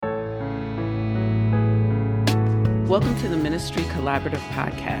Welcome to the Ministry Collaborative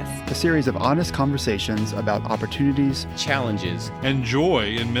Podcast, a series of honest conversations about opportunities, challenges, and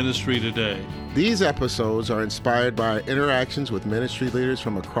joy in ministry today. These episodes are inspired by interactions with ministry leaders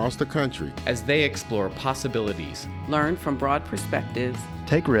from across the country as they explore possibilities, learn from broad perspectives,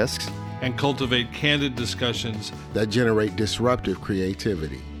 take risks, and cultivate candid discussions that generate disruptive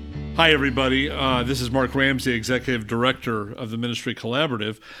creativity. Hi, everybody. This is Mark Ramsey, Executive Director of the Ministry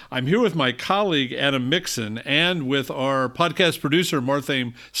Collaborative. I'm here with my colleague, Adam Mixon, and with our podcast producer,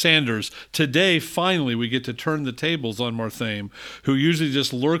 Marthame Sanders. Today, finally, we get to turn the tables on Marthame, who usually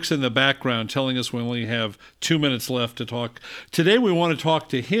just lurks in the background telling us we only have 2 minutes left to talk. Today, we want to talk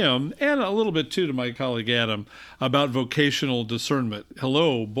to him, and a little bit, too, to my colleague, Adam, about vocational discernment.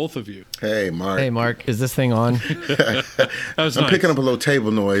 Hello, both of you. Hey, Mark. Hey, Mark. Is this thing on? That was I'm nice. picking up a little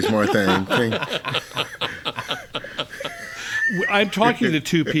table noise, Marthame. I'm talking to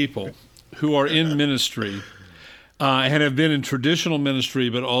two people who are in ministry and have been in traditional ministry,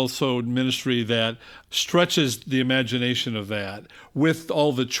 but also ministry that stretches the imagination of that with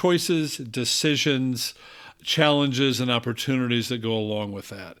all the choices, decisions, challenges, and opportunities that go along with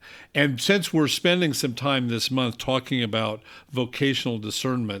that. And since we're spending some time this month talking about vocational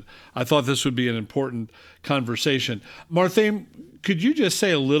discernment, I thought this would be an important conversation. Marthame, could you just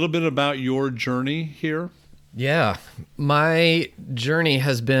say a little bit about your journey here? Yeah, my journey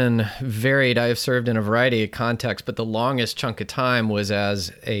has been varied. I have served in a variety of contexts, but the longest chunk of time was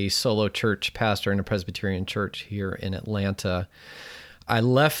as a solo church pastor in a Presbyterian church here in Atlanta. I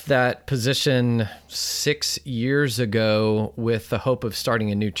left that position 6 years ago with the hope of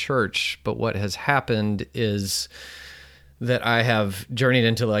starting a new church, but what has happened is that I have journeyed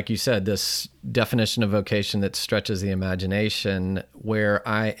into, like you said, this definition of vocation that stretches the imagination, where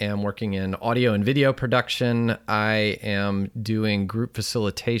I am working in audio and video production. I am doing group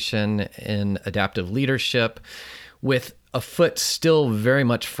facilitation in adaptive leadership with a foot still very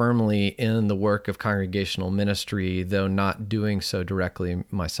much firmly in the work of congregational ministry, though not doing so directly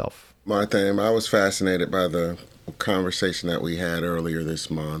myself. Marthame, I was fascinated by the conversation that we had earlier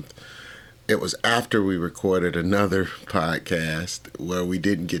this month. It was after we recorded another podcast where we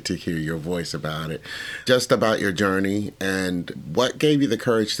didn't get to hear your voice about it, just about your journey and what gave you the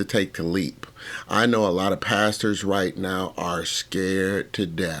courage to take the leap. I know a lot of pastors right now are scared to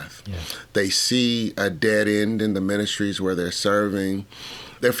death. Yeah. They see a dead end in the ministries where they're serving.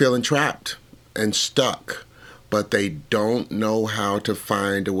 They're feeling trapped and stuck, but they don't know how to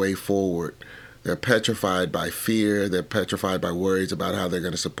find a way forward. They're petrified by fear. They're petrified by worries about how they're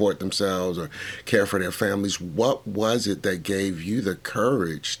going to support themselves or care for their families. What was it that gave you the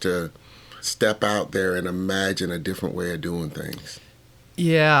courage to step out there and imagine a different way of doing things?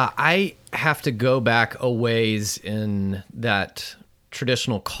 Yeah, I have to go back a ways in that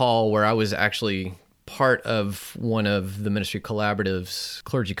traditional call where I was actually part of one of the Ministry Collaborative's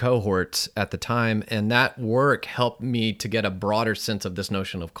clergy cohorts at the time, and that work helped me to get a broader sense of this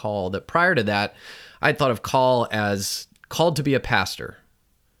notion of call. That prior to that, I'd thought of call as called to be a pastor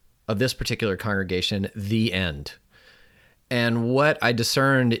of this particular congregation, the end. And what I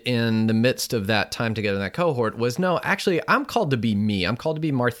discerned in the midst of that time together in that cohort was, no, actually, I'm called to be me. I'm called to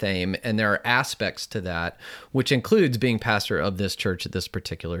be Marthame, and there are aspects to that, which includes being pastor of this church at this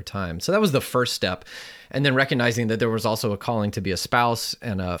particular time. So that was the first step. And then recognizing that there was also a calling to be a spouse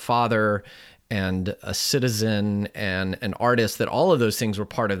and a father and a citizen and an artist, that all of those things were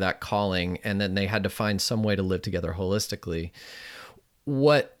part of that calling, and then they had to find some way to live together holistically.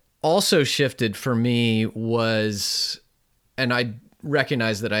 What also shifted for me was... And I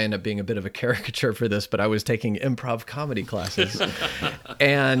recognize that I end up being a bit of a caricature for this, but I was taking improv comedy classes.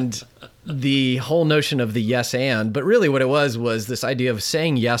 And the whole notion of the yes and, but really what it was this idea of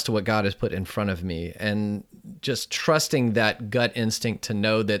saying yes to what God has put in front of me and just trusting that gut instinct to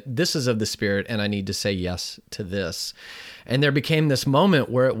know that this is of the Spirit and I need to say yes to this. And there became this moment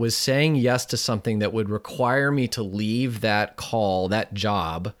where it was saying yes to something that would require me to leave that call, that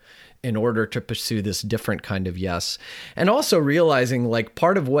job, in order to pursue this different kind of yes. And also realizing, like,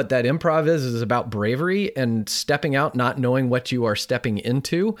 part of what that improv is about bravery and stepping out, not knowing what you are stepping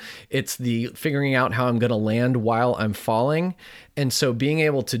into. It's the figuring out how I'm going to land while I'm falling. And so being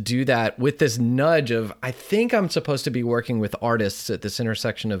able to do that with this nudge of, I think I'm supposed to be working with artists at this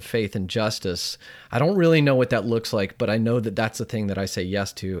intersection of faith and justice. I don't really know what that looks like, but I know that that's the thing that I say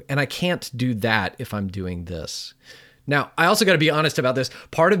yes to. And I can't do that if I'm doing this. Now, I also got to be honest about this.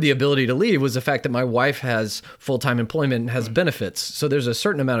 Part of the ability to leave was the fact that my wife has full-time employment and has benefits. So there's a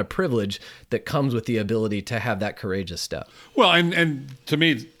certain amount of privilege that comes with the ability to have that courageous step. Well, and to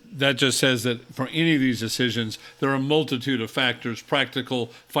me, that just says that for any of these decisions, there are a multitude of factors: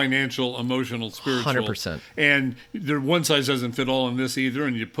 practical, financial, emotional, spiritual. 100%. And one size doesn't fit all in this either,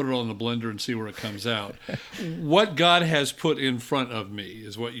 and you put it all in the blender and see where it comes out. What God has put in front of me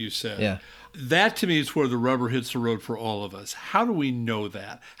is what you said. Yeah. That, to me, is where the rubber hits the road for all of us. How do we know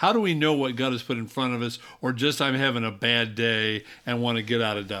that? How do we know what God has put in front of us, or just I'm having a bad day and want to get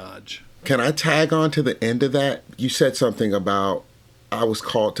out of Dodge? Can I tag on to the end of that? You said something about I was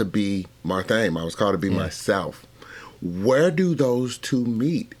called to be Marthame. I was called to be myself. Where do those two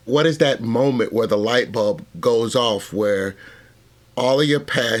meet? What is that moment where the light bulb goes off, where all of your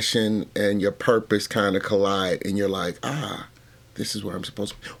passion and your purpose kind of collide and you're like, this is where I'm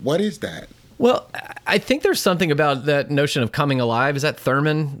supposed to be? What is that? Well, I think there's something about that notion of coming alive. Is that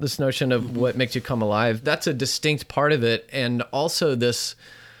Thurman, this notion of what makes you come alive? That's a distinct part of it. And also this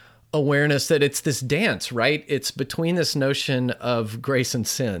awareness that it's this dance, right? It's between this notion of grace and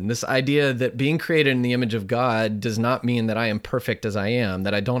sin, this idea that being created in the image of God does not mean that I am perfect as I am,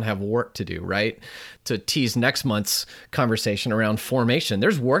 that I don't have work to do, right? To tease next month's conversation around formation,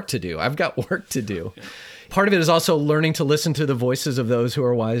 there's work to do. I've got work to do. Yeah. Part of it is also learning to listen to the voices of those who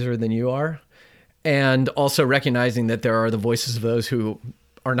are wiser than you are, and also recognizing that there are the voices of those who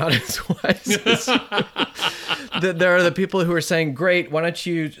are not as wise as that there are the people who are saying, great, why don't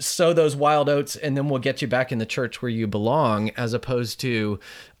you sow those wild oats and then we'll get you back in the church where you belong, as opposed to,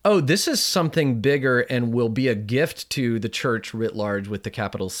 oh, this is something bigger and will be a gift to the church writ large with the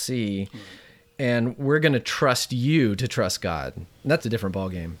capital C, and we're going to trust you to trust God. And that's a different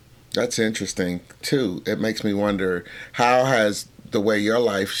ballgame. That's interesting, too. It makes me wonder, how has the way your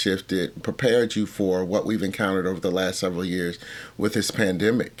life shifted prepared you for what we've encountered over the last several years with this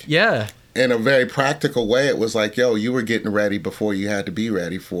pandemic? Yeah. In a very practical way, it was like, you were getting ready before you had to be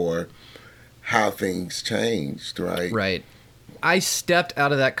ready for how things changed, right? Right. I stepped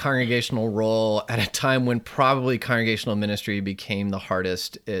out of that congregational role at a time when probably congregational ministry became the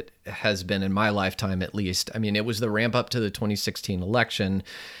hardest it has been in my lifetime, at least. I mean, it was the ramp up to the 2016 election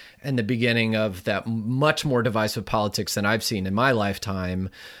and the beginning of that much more divisive politics than I've seen in my lifetime.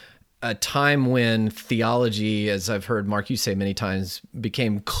 A time when theology, as I've heard Mark you say many times,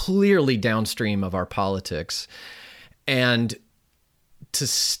 became clearly downstream of our politics. And to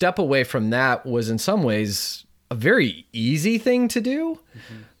step away from that was in some ways a very easy thing to do,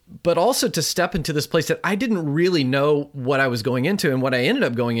 but also to step into this place that I didn't really know what I was going into. And what I ended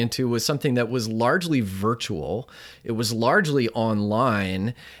up going into was something that was largely virtual. It was largely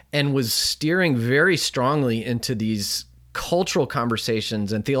online and was steering very strongly into these cultural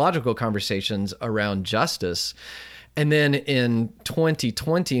conversations and theological conversations around justice. And then in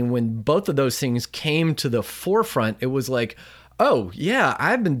 2020, when both of those things came to the forefront, it was like, oh, yeah,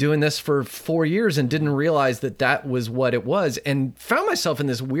 I've been doing this for 4 years and didn't realize that that was what it was, and found myself in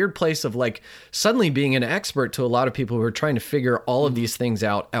this weird place of like suddenly being an expert to a lot of people who are trying to figure all of these things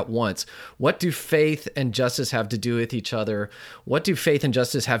out at once. What do faith and justice have to do with each other? What do faith and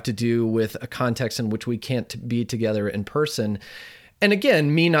justice have to do with a context in which we can't be together in person? And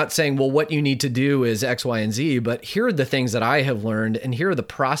again, me not saying, well, what you need to do is X, Y, and Z, but here are the things that I have learned, and here are the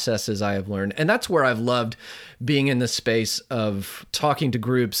processes I have learned. And that's where I've loved being in the space of talking to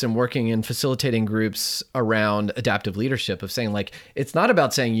groups and working and facilitating groups around adaptive leadership, of saying, like, it's not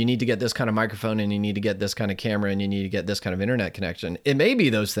about saying you need to get this kind of microphone and you need to get this kind of camera and you need to get this kind of internet connection. It may be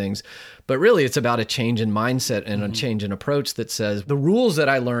those things, but really it's about a change in mindset and a change in approach that says the rules that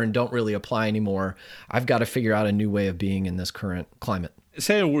I learned don't really apply anymore. I've got to figure out a new way of being in this current climate.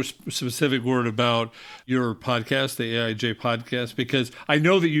 Say a specific word about your podcast, the AIJ podcast, because I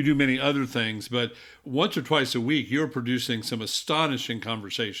know that you do many other things, but once or twice a week, you're producing some astonishing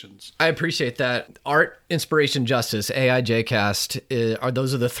conversations. I appreciate that. Art, Inspiration, Justice, AIJ Cast,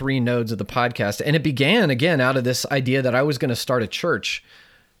 those are the three nodes of the podcast. And it began, again, out of this idea that I was going to start a church.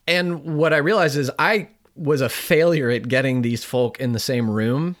 And what I realized is I was a failure at getting these folk in the same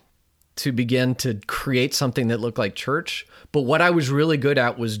room to begin to create something that looked like church. But what I was really good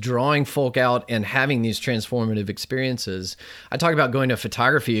at was drawing folk out and having these transformative experiences. I talk about going to a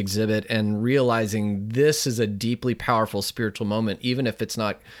photography exhibit and realizing this is a deeply powerful spiritual moment, even if it's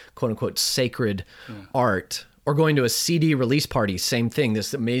not quote unquote sacred art. Or going to a CD release party, same thing,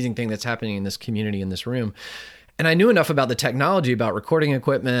 this amazing thing that's happening in this community, in this room. And I knew enough about the technology, about recording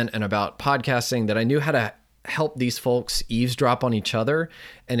equipment and about podcasting, that I knew how to help these folks eavesdrop on each other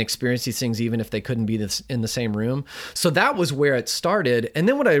and experience these things even if they couldn't be in the same room. So that was where it started. And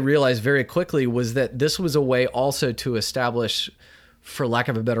then what I realized very quickly was that this was a way also to establish, for lack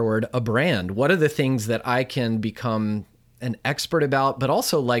of a better word, a brand. What are the things that I can become an expert about, but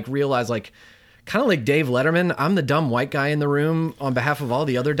also like realize like, kind of like Dave Letterman, I'm the dumb white guy in the room on behalf of all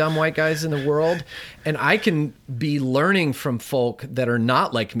the other dumb white guys in the world. And I can be learning from folk that are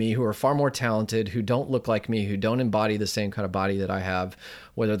not like me, who are far more talented, who don't look like me, who don't embody the same kind of body that I have,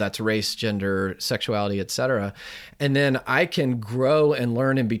 whether that's race, gender, sexuality, etc. And then I can grow and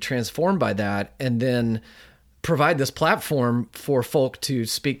learn and be transformed by that, and then provide this platform for folk to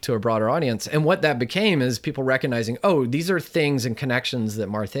speak to a broader audience. And what that became is people recognizing, oh, these are things and connections that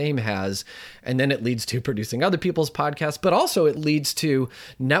Marthame has. And then it leads to producing other people's podcasts, but also it leads to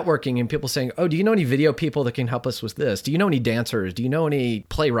networking and people saying, oh, do you know any video people that can help us with this? Do you know any dancers? Do you know any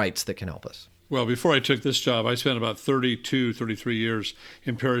playwrights that can help us? Well, before I took this job, I spent about 32, 33 years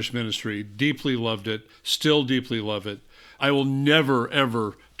in parish ministry. Deeply loved it, still deeply love it. I will never,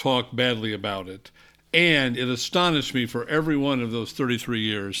 ever talk badly about it. And it astonished me for every one of those 33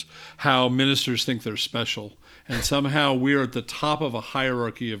 years how ministers think they're special. And somehow we're at the top of a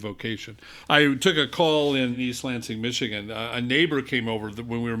hierarchy of vocation. I took a call in East Lansing, Michigan. A neighbor came over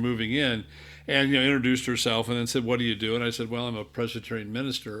when we were moving in and introduced herself and then said, what do you do? And I said, well, I'm a Presbyterian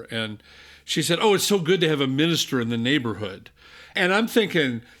minister. And she said, oh, it's so good to have a minister in the neighborhood. And I'm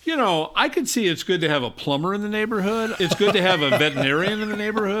thinking, I could see it's good to have a plumber in the neighborhood. It's good to have a veterinarian in the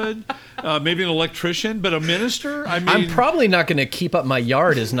neighborhood, maybe an electrician, but a minister? I mean, I'm probably not going to keep up my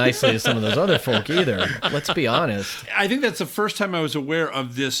yard as nicely as some of those other folk either. Let's be honest. I think that's the first time I was aware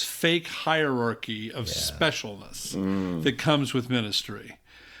of this fake hierarchy of specialness that comes with ministry.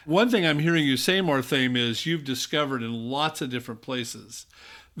 One thing I'm hearing you say, Marthame, is you've discovered in lots of different places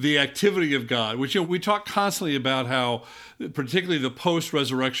the activity of God, which we talk constantly about how particularly the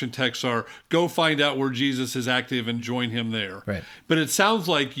post-resurrection texts are, go find out where Jesus is active and join him there. Right. But it sounds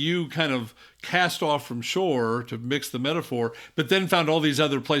like you kind of cast off from shore, to mix the metaphor, but then found all these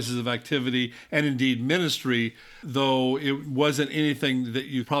other places of activity and indeed ministry, though it wasn't anything that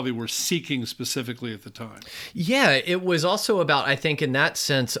you probably were seeking specifically at the time. Yeah, it was also about, I think, in that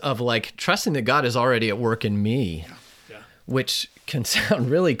sense of like trusting that God is already at work in me. Which can sound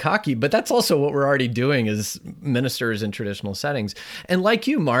really cocky, but that's also what we're already doing as ministers in traditional settings. And like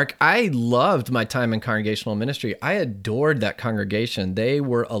you, Mark, I loved my time in congregational ministry. I adored that congregation. They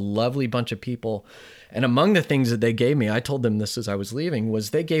were a lovely bunch of people. And among the things that they gave me, I told them this as I was leaving,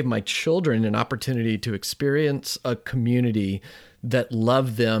 was they gave my children an opportunity to experience a community that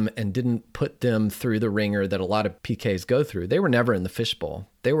loved them and didn't put them through the ringer that a lot of PKs go through. They were never in the fishbowl.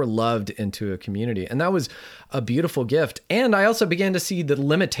 They were loved into a community. And that was a beautiful gift. And I also began to see the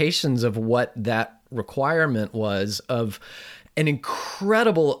limitations of what that requirement was of an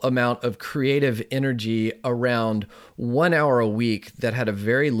incredible amount of creative energy around 1 hour a week that had a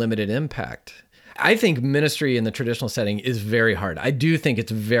very limited impact. I think ministry in the traditional setting is very hard. I do think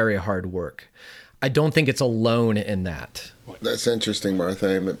it's very hard work. I don't think it's alone in that. That's interesting,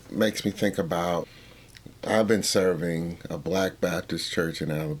 Marthame. It makes me think about, I've been serving a Black Baptist church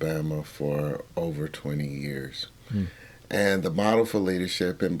in Alabama for over 20 years. And the model for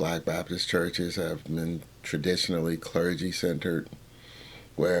leadership in Black Baptist churches have been traditionally clergy-centered,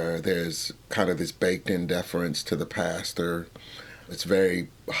 where there's kind of this baked-in deference to the pastor. It's very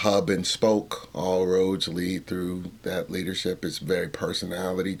hub and spoke. All roads lead through that leadership. It's very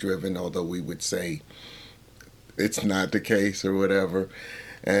personality driven, although we would say it's not the case or whatever.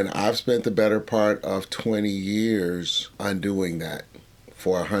 And I've spent the better part of 20 years undoing that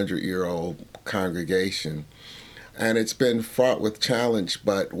for a 100-year-old congregation. And it's been fraught with challenge,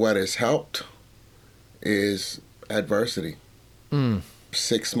 but what has helped is adversity.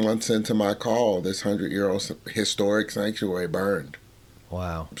 6 months into my call, this 100-year-old historic sanctuary burned.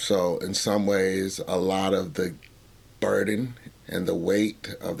 Wow. So in some ways, a lot of the burden and the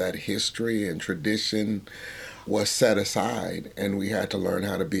weight of that history and tradition was set aside, and we had to learn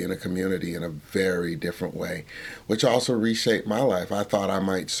how to be in a community in a very different way, which also reshaped my life. I thought I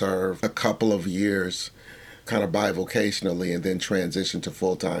might serve a couple of years kind of bivocationally and then transition to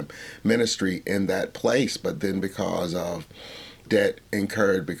full-time ministry in that place, but then because of debt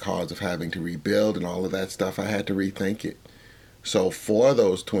incurred because of having to rebuild and all of that stuff, I had to rethink it. So for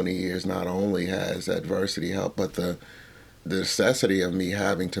those 20 years, not only has adversity helped, but the necessity of me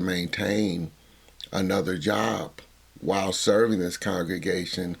having to maintain another job while serving this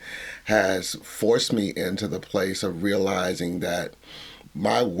congregation has forced me into the place of realizing that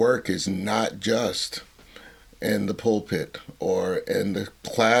my work is not just in the pulpit or in the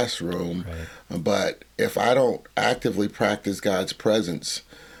classroom, but if I don't actively practice God's presence,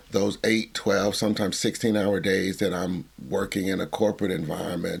 those 8, 12, sometimes 16-hour days that I'm working in a corporate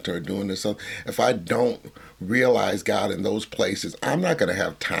environment or doing this, if I don't realize God in those places, I'm not going to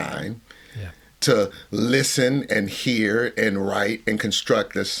have time to listen and hear and write and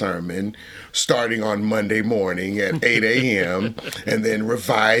construct a sermon starting on Monday morning at 8 a.m. and then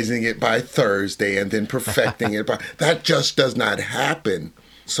revising it by Thursday and then perfecting it that just does not happen.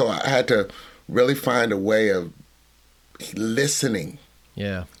 So I had to really find a way of listening.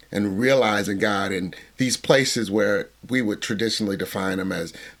 Yeah. And realizing God in these places where we would traditionally define them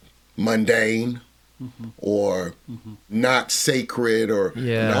as mundane or not sacred or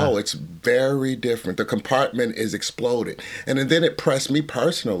no, it's very different. The compartment is exploded. And then it pressed me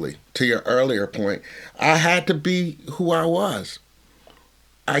personally to your earlier point. I had to be who I was.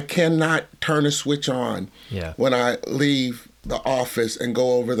 I cannot turn a switch on when I leave the office and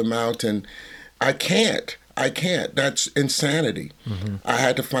go over the mountain. I can't. That's insanity. I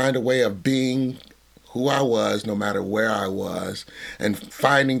had to find a way of being who I was, no matter where I was, and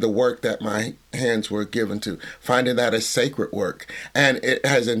finding the work that my hands were given to, finding that as sacred work. And it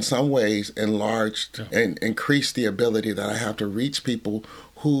has in some ways enlarged and increased the ability that I have to reach people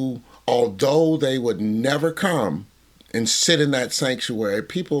who, although they would never come and sit in that sanctuary,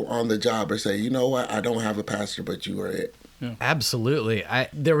 people on the job are saying, you know what, I don't have a pastor, but you are it. Yeah. Absolutely.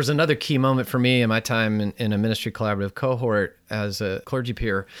 There was another key moment for me in my time in a ministry collaborative cohort as a clergy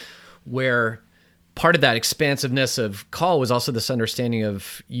peer, where part of that expansiveness of call was also this understanding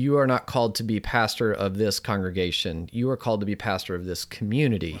of you are not called to be pastor of this congregation. You are called to be pastor of this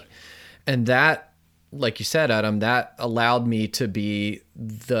community. Right. And that, like you said, Adam, that allowed me to be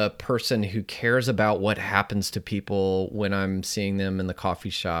the person who cares about what happens to people when I'm seeing them in the coffee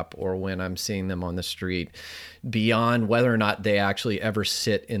shop or when I'm seeing them on the street, beyond whether or not they actually ever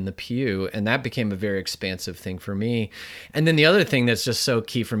sit in the pew. And that became a very expansive thing for me. And then the other thing that's just so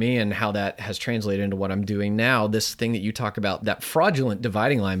key for me and how that has translated into what I'm doing now, this thing that you talk about, that fraudulent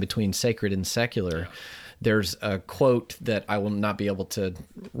dividing line between sacred and secular. There's a quote that I will not be able to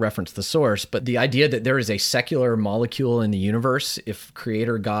reference the source, but the idea that there is a secular molecule in the universe, if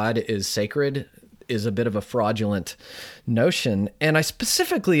Creator God is sacred, is a bit of a fraudulent notion. And I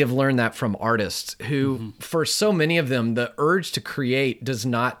specifically have learned that from artists who, for so many of them, the urge to create does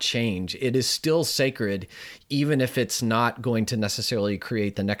not change. It is still sacred, even if it's not going to necessarily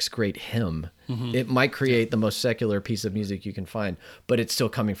create the next great hymn. It might create the most secular piece of music you can find, but it's still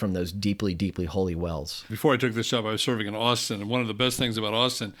coming from those deeply, deeply holy wells. Before I took this job, I was serving in Austin, and one of the best things about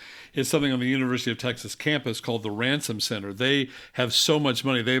Austin is something on the University of Texas campus called the Ransom Center. They have so much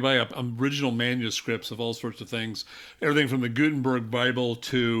money. They buy up original manuscripts of all sorts of things, everything from the Gutenberg Bible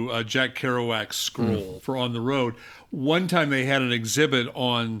to Jack Kerouac's scroll for On the Road. One time they had an exhibit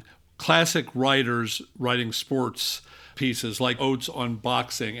on classic writers writing sports pieces like Oates on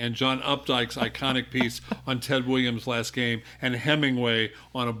boxing and John Updike's iconic piece on Ted Williams' Last Game and Hemingway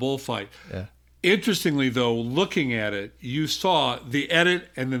on a bullfight. Yeah. Interestingly, though, looking at it, you saw the edit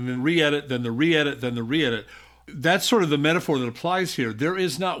and then the re-edit, then the re-edit, then the re-edit. That's sort of the metaphor that applies here. There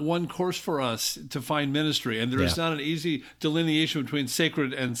is not one course for us to find ministry, and there is not an easy delineation between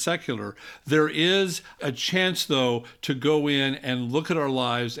sacred and secular. There is a chance, though, to go in and look at our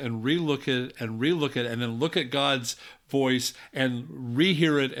lives and relook it, and then look at God's voice and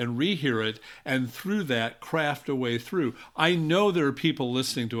rehear it, and through that craft a way through. I know there are people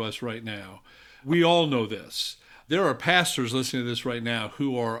listening to us right now. We all know this. There are pastors listening to this right now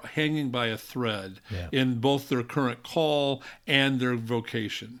who are hanging by a thread in both their current call and their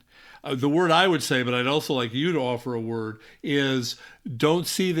vocation. The word I would say, but I'd also like you to offer a word, is don't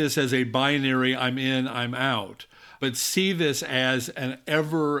see this as a binary, I'm in, I'm out, but see this as an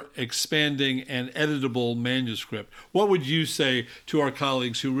ever-expanding and editable manuscript. What would you say to our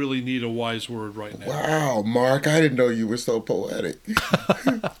colleagues who really need a wise word right now? Wow, Mark, I didn't know you were so poetic.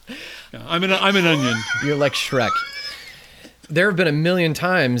 I'm an onion. You're like Shrek. There have been a million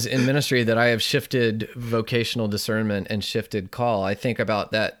times in ministry that I have shifted vocational discernment and shifted call. I think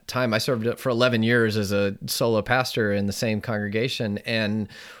about that time I served for 11 years as a solo pastor in the same congregation, and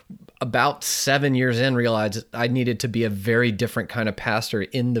about 7 years in realized I needed to be a very different kind of pastor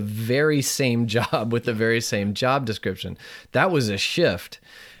in the very same job with the very same job description. That was a shift.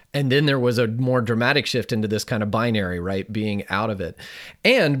 And then there was a more dramatic shift into this kind of binary, right? Being out of it.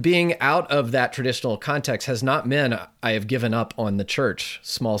 And being out of that traditional context has not meant I have given up on the church,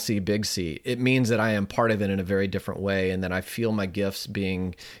 small c, big C. It means that I am part of it in a very different way, and that I feel my gifts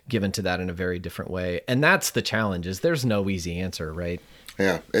being given to that in a very different way. And that's the challenge, is there's no easy answer, right?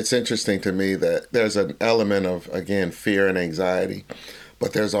 Yeah, it's interesting to me that there's an element of, again, fear and anxiety,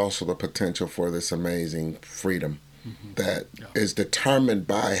 but there's also the potential for this amazing freedom that is determined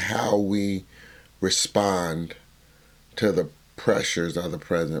by how we respond to the pressures of the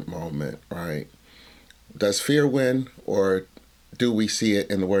present moment, right? Does fear win, or do we see it,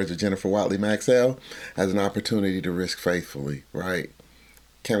 in the words of Jennifer Watley Maxwell, as an opportunity to risk faithfully, right?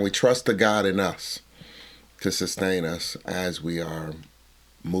 Can we trust the God in us to sustain us as we are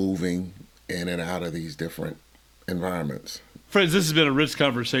moving in and out of these different environments? Friends, this has been a rich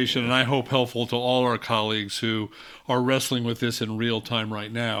conversation, and I hope helpful to all our colleagues who are wrestling with this in real time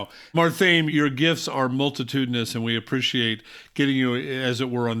right now. Marthame, your gifts are multitudinous, and we appreciate getting you, as it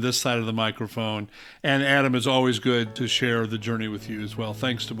were, on this side of the microphone. And Adam, it's always good to share the journey with you as well.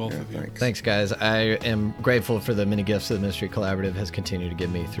 Thanks to both of you. Thanks, guys. I am grateful for the many gifts that the Ministry Collaborative has continued to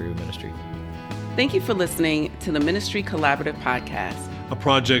give me through ministry. Thank you for listening to the Ministry Collaborative Podcast, a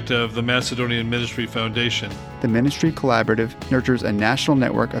project of the Macedonian Ministry Foundation. The Ministry Collaborative nurtures a national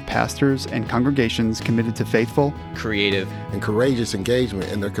network of pastors and congregations committed to faithful, creative, and courageous engagement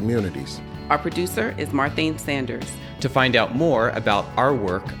in their communities. Our producer is Marthame Sanders. To find out more about our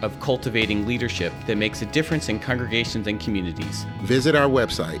work of cultivating leadership that makes a difference in congregations and communities, visit our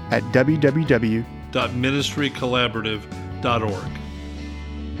website at www.ministrycollaborative.org. ministrycollaborative.org.